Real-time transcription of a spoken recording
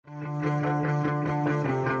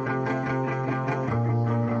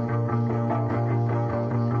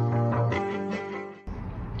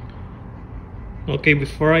Okay,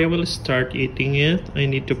 before I will start eating it, I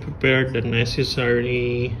need to prepare the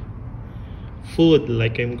necessary food.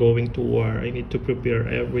 Like I'm going to war, I need to prepare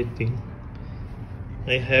everything.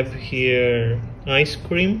 I have here ice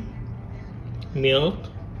cream, milk,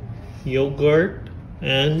 yogurt,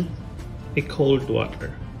 and a cold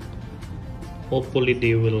water. Hopefully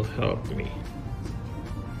they will help me.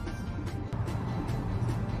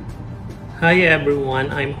 Hi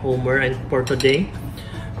everyone, I'm Homer, and for today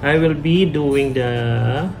I will be doing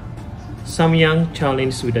the Samyang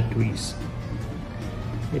challenge with a twist.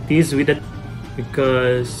 It is with a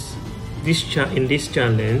because in this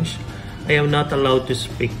challenge I am not allowed to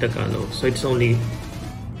speak Tagalog, so it's only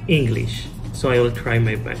English. So I will try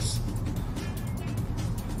my best.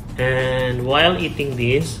 And while eating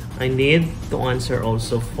this, I need to answer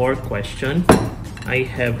also 4 questions. I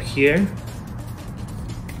have here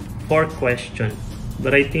 4 questions,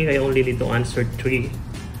 but I think I only need to answer 3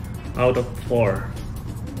 out of 4.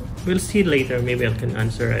 We'll see later, maybe I can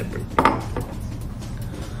answer everything.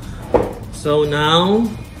 So now,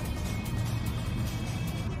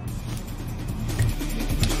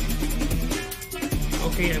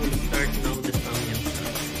 okay, I will start now the Samyang.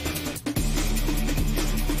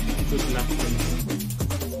 Good luck to me.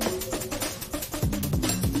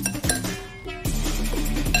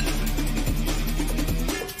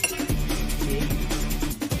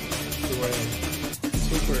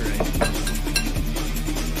 Super right.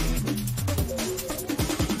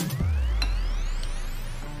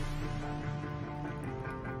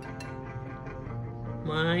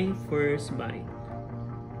 My first bite.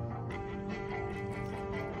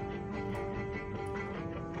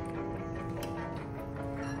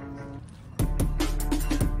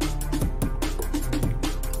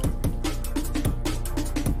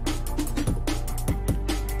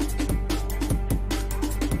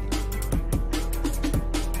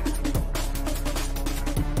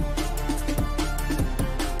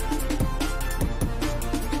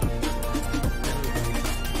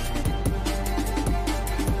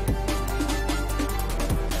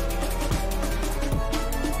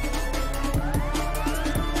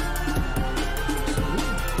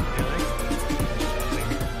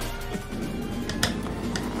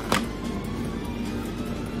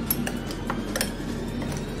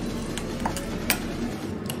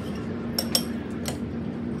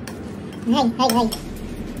 Hey.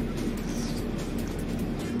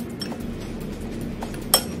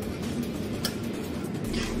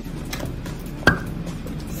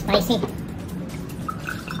 Spicy.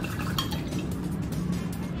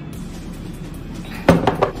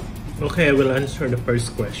 Okay, I will answer the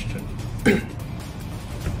first question.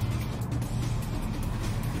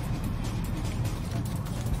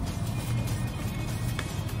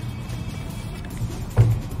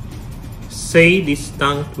 Say this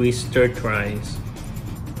tongue twister twice.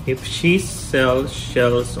 If she sells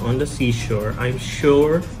shells on the seashore, I'm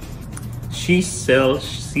sure she sells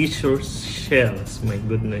seashore shells. My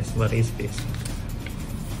goodness, what is this?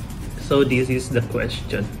 So this is the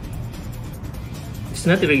question. It's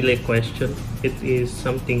not really a question. It is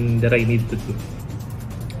something that I need to do.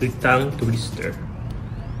 The tongue twister.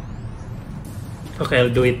 Okay, I'll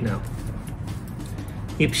do it now.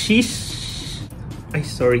 If she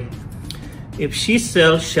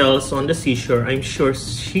sells shells on the seashore, I'm sure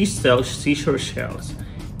she sells seashore shells.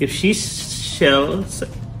 If she sells...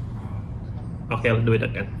 Okay, I'll do it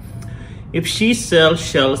again. If she sells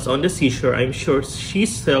shells on the seashore, I'm sure she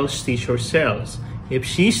sells seashore shells. If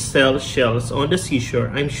she sells shells on the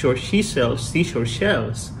seashore, I'm sure she sells seashore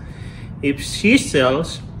shells. If she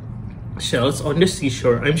sells shells on the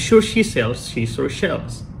seashore, I'm sure she sells seashore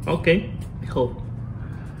shells. Okay, I hope.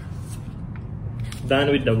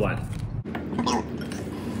 Done with the one.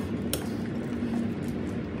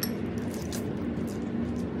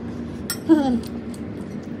 I'm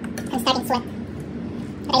starting to sweat,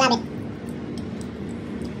 but I love it.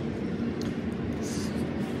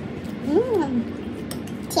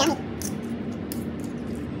 It's yummy.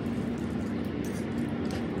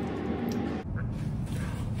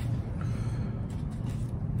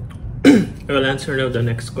 I will answer now the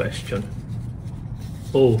next question.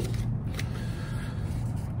 Oh,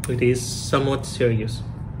 it is somewhat serious.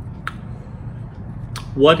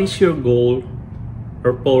 What is your goal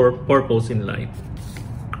or purpose in life?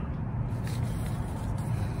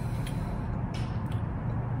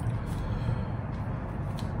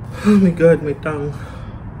 Oh my god, my tongue.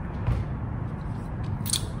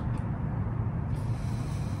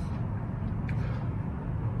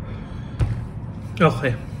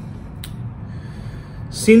 Okay.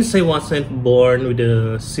 Since I wasn't born with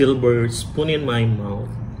a silver spoon in my mouth,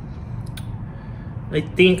 I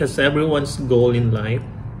think as everyone's goal in life,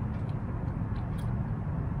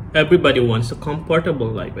 everybody wants a comfortable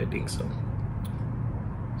life, I think so.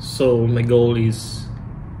 So my goal is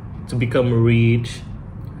to become rich,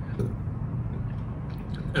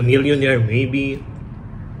 a millionaire maybe,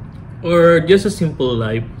 or just a simple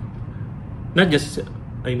life. Not just,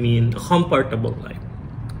 I mean, a comfortable life.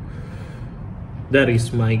 That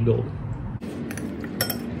is my goal.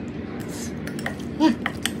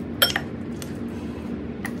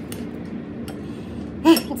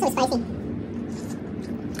 It's so spicy.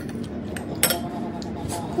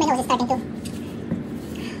 My nose is starting to.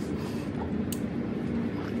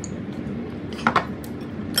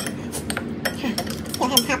 Still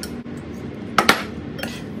have half.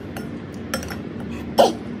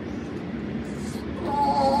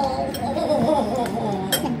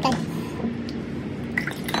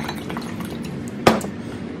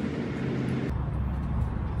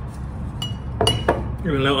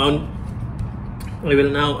 I will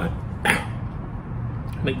now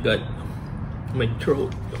my God, my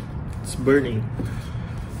throat, it's burning.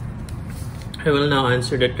 I will now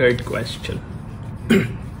answer the third question.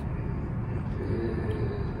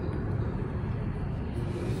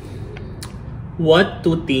 What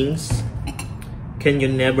two things can you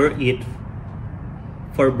never eat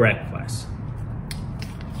for breakfast?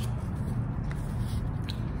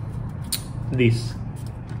 This.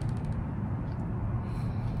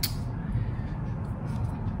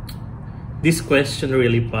 This question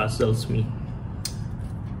really puzzles me.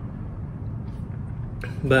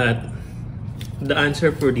 But the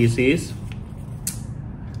answer for this is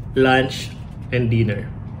lunch and dinner.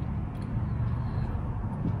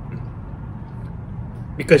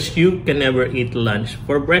 Because you can never eat lunch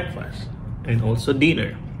for breakfast and also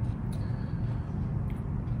dinner.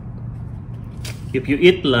 If you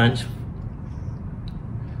eat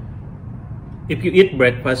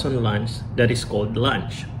breakfast on lunch, that is called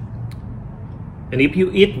lunch. And if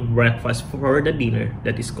you eat breakfast for the dinner,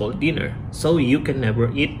 that is called dinner. So you can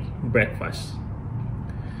never eat breakfast,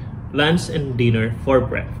 lunch and dinner for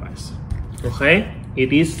breakfast. Okay?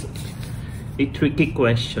 It is a tricky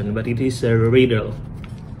question, but it is a riddle.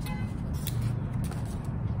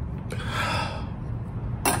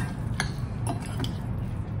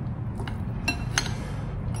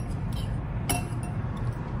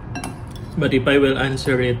 But if I will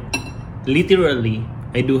answer it literally,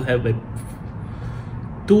 I do have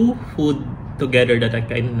two food together that I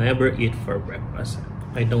can never eat for breakfast.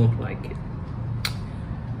 I don't like it.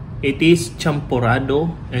 It is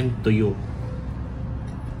champurrado and tuyo.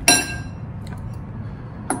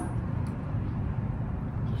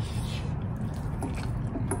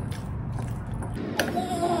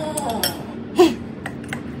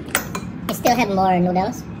 I still have more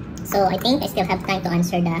noodles, so I think I still have time to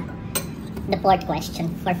answer the fourth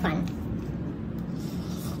question for fun.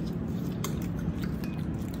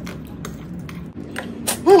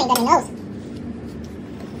 Oh my God, my nose.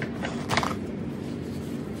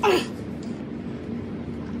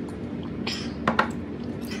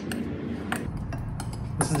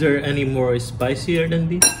 Is there any more spicier than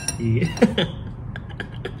this? Yeah.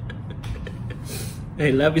 I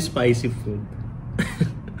love spicy food.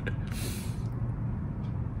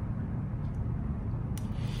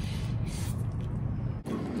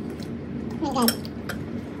 Oh my God.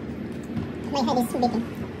 My head is beating.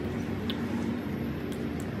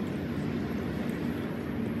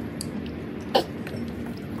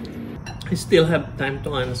 I still have time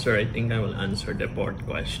to answer. I think I will answer the fourth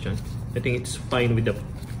question. I think it's fine with the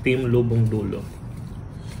Team Lubong Dulo.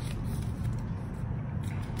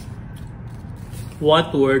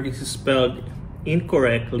 What word is spelled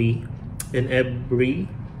incorrectly in every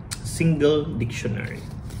single dictionary?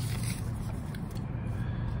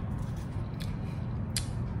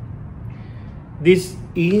 This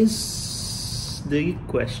is the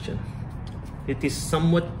question. It is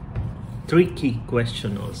somewhat tricky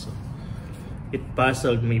question also. It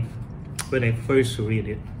puzzled me when I first read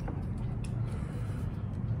it.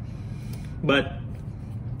 But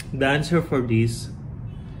the answer for this,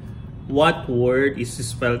 what word is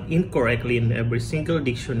spelled incorrectly in every single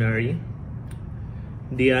dictionary?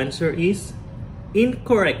 The answer is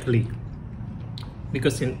incorrectly.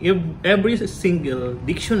 Because in every single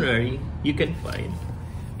dictionary, you can find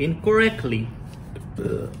incorrectly.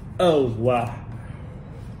 Oh, wow.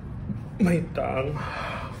 My tongue.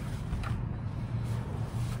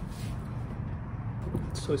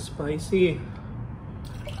 It's so spicy.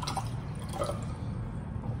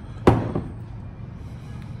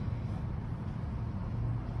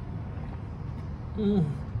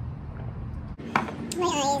 My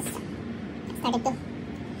eyes started to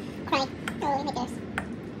cry. Oh. in my guess.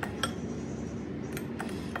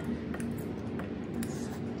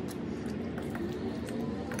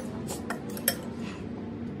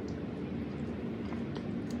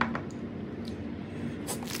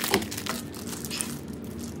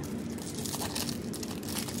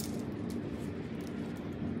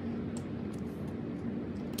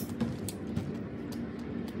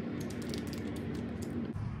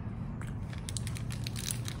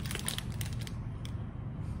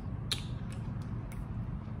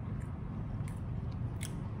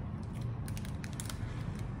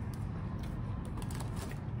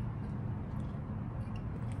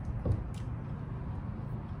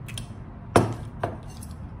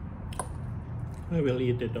 I will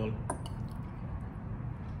eat it all.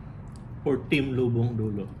 For Team Lubong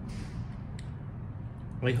Dulo.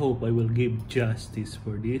 I hope I will give justice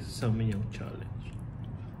for this Samyang challenge.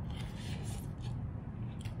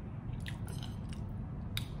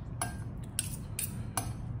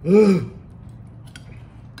 Oh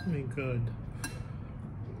my god.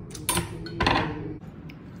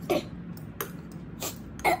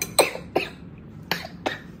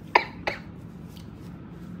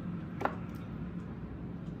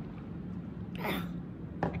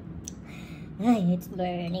 It's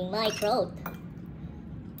burning my throat.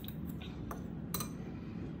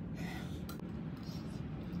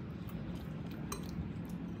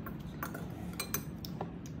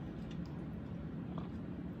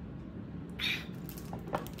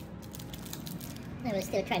 I will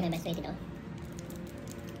still try my best way to go.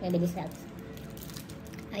 Maybe this helps.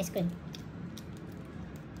 Ice cream.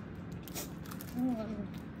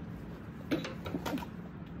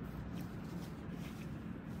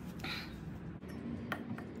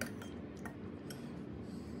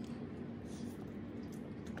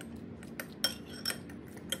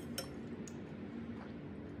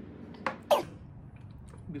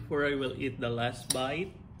 Before I will eat the last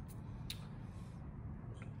bite,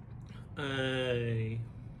 I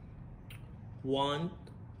want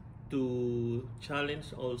to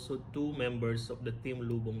challenge also two members of the Team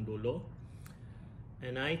Lubong Dulo,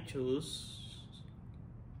 and I chose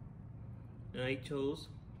Ate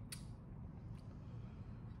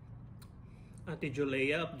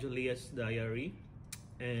Julea of Julia's Diary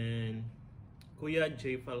and Kuya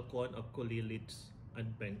J. Falcon of Kulilit's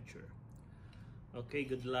Adventure. Okay,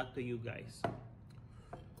 good luck to you guys.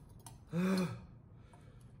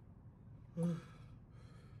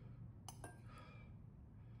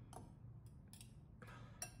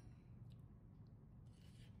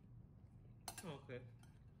 Okay.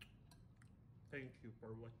 Thank you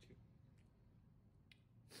for watching.